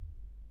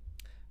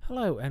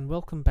Hello and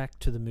welcome back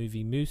to the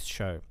Movie Moose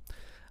Show.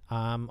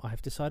 I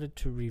have decided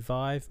to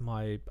revive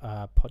my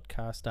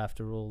podcast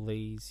after all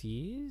these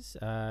years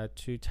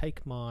to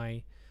take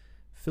my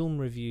film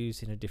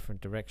reviews in a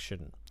different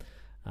direction.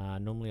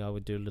 Normally I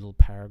would do little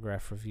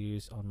paragraph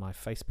reviews on my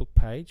Facebook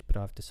page, but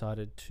I've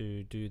decided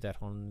to do that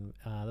on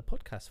the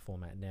podcast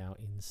format now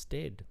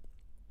instead.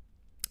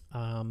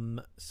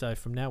 So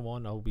from now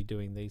on I'll be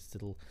doing these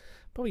little,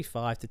 probably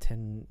 5 to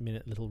 10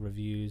 minute little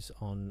reviews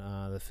on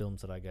the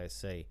films that I go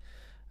see.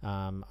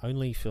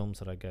 Only films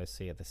that I go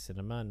see at the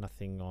cinema,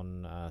 nothing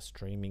on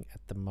streaming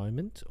at the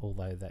moment,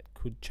 although that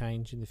could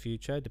change in the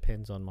future.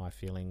 Depends on my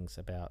feelings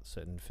about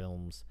certain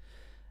films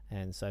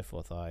and so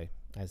forth.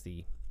 As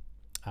the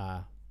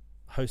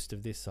host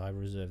of this, I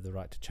reserve the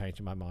right to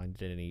change my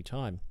mind at any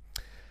time.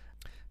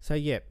 So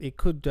yeah, it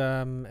could,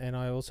 and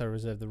I also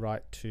reserve the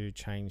right to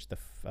change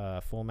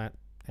the format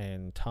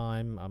and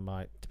time. I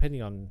might,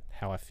 depending on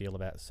how I feel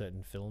about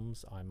certain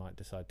films, I might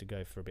decide to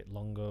go for a bit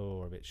longer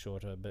or a bit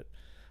shorter, but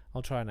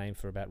I'll try and aim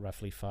for about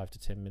roughly 5 to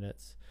 10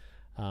 minutes,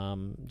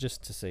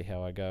 just to see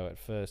how I go at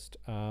first.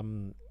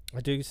 I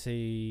do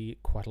see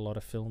quite a lot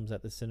of films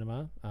at the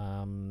cinema,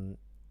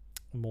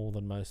 more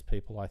than most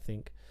people, I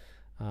think,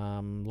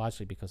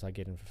 largely because I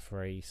get in for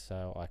free,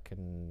 so I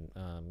can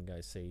go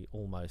see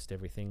almost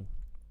everything.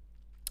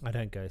 I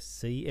don't go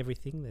see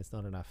everything. There's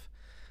not enough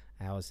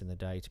hours in the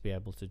day to be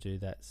able to do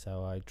that,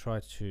 so I try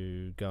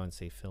to go and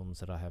see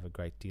films that I have a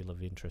great deal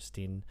of interest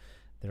in.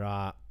 There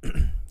are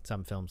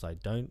some films I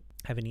don't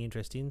have any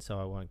interest in, so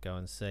I won't go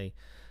and see,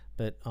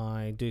 but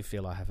I do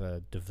feel I have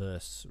a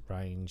diverse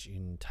range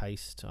in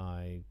taste.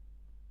 I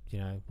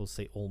will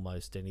see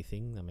almost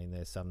anything. I mean,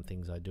 there's some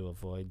things I do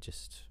avoid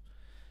just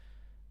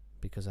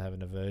because I have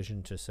an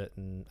aversion to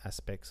certain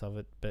aspects of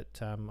it, but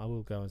I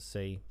will go and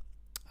see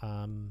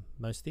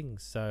most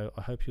things. So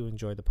I hope you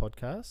enjoy the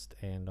podcast,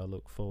 and I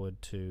look forward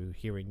to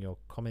hearing your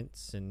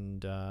comments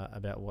and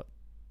about what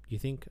you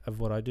think of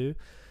what I do.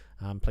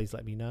 Please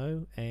let me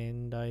know,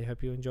 and I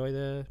hope you enjoy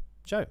the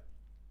show.